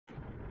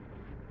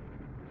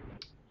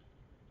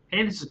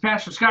Hey, this is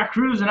Pastor Scott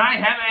Cruz, and I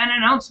have an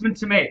announcement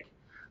to make.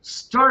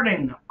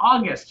 Starting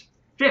August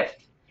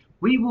 5th,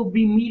 we will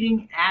be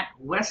meeting at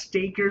West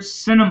Acers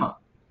Cinema.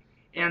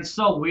 And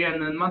so we're in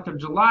the month of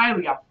July.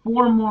 We got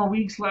 4 more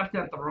weeks left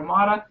at the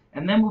Ramada,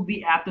 and then we'll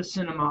be at the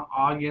cinema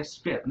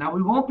August 5th. Now,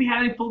 we won't be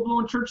having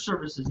full-blown church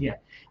services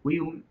yet.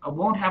 We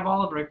won't have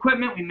all of our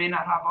equipment. We may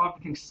not have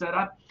everything set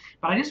up.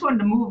 But I just wanted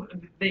to move.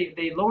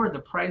 They lowered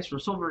the price. We're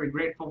so very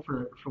grateful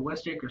for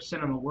West Acers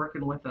Cinema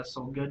working with us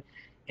so good.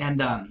 And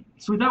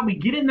so we thought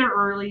we'd get in there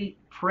early,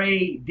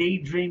 pray,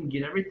 daydream,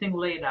 get everything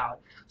laid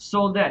out,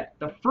 so that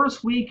the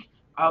first week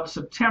of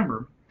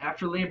September,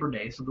 after Labor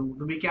Day, so the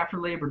week after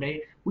Labor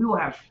Day, we will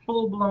have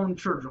full-blown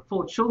church, a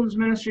full children's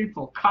ministry,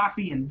 full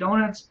coffee and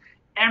donuts.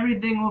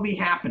 Everything will be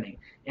happening.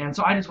 And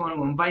so I just want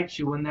to invite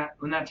you when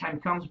that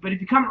time comes. But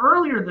if you come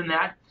earlier than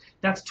that,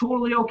 that's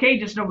totally okay.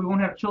 Just know we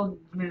won't have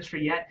children's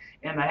ministry yet.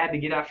 And I had to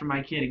get after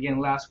my kid again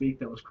last week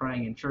that was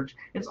crying in church.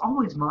 It's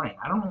always mine.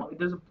 I don't know.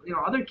 There's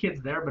other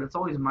kids there, but it's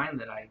always mine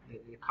that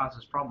it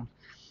causes problems.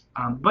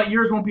 But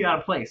yours won't be out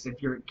of place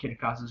if your kid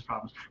causes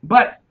problems.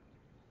 But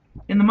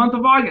in the month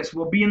of August,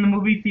 we'll be in the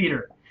movie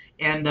theater.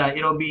 And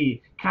it'll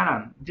be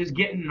kind of just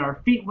getting our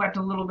feet wet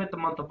a little bit the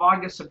month of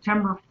August.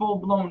 September,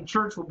 full-blown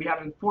church. We'll be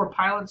having 4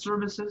 pilot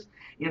services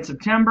in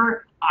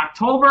September.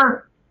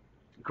 October,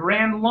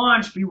 grand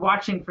launch. Be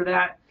watching for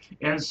that.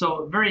 And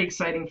so very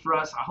exciting for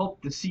us. I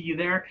hope to see you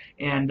there.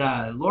 And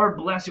Lord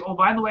bless you. Oh,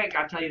 by the way, I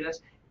got to tell you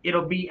this.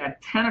 It'll be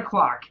at 10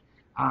 o'clock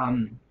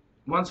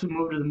once we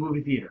move to the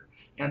movie theater.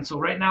 And so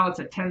right now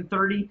it's at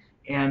 10:30,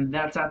 and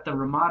that's at the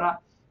Ramada.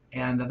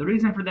 And the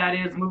reason for that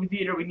is movie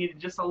theater, we needed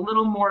just a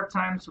little more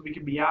time so we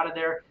could be out of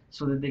there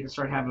so that they can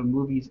start having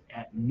movies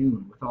at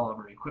noon with all of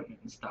our equipment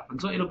and stuff. And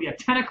so it'll be a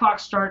 10 o'clock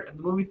start at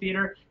the movie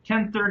theater,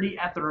 10:30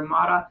 at the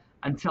Ramada.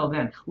 Until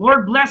then,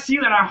 Lord bless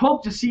you, and I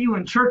hope to see you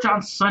in church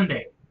on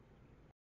Sunday.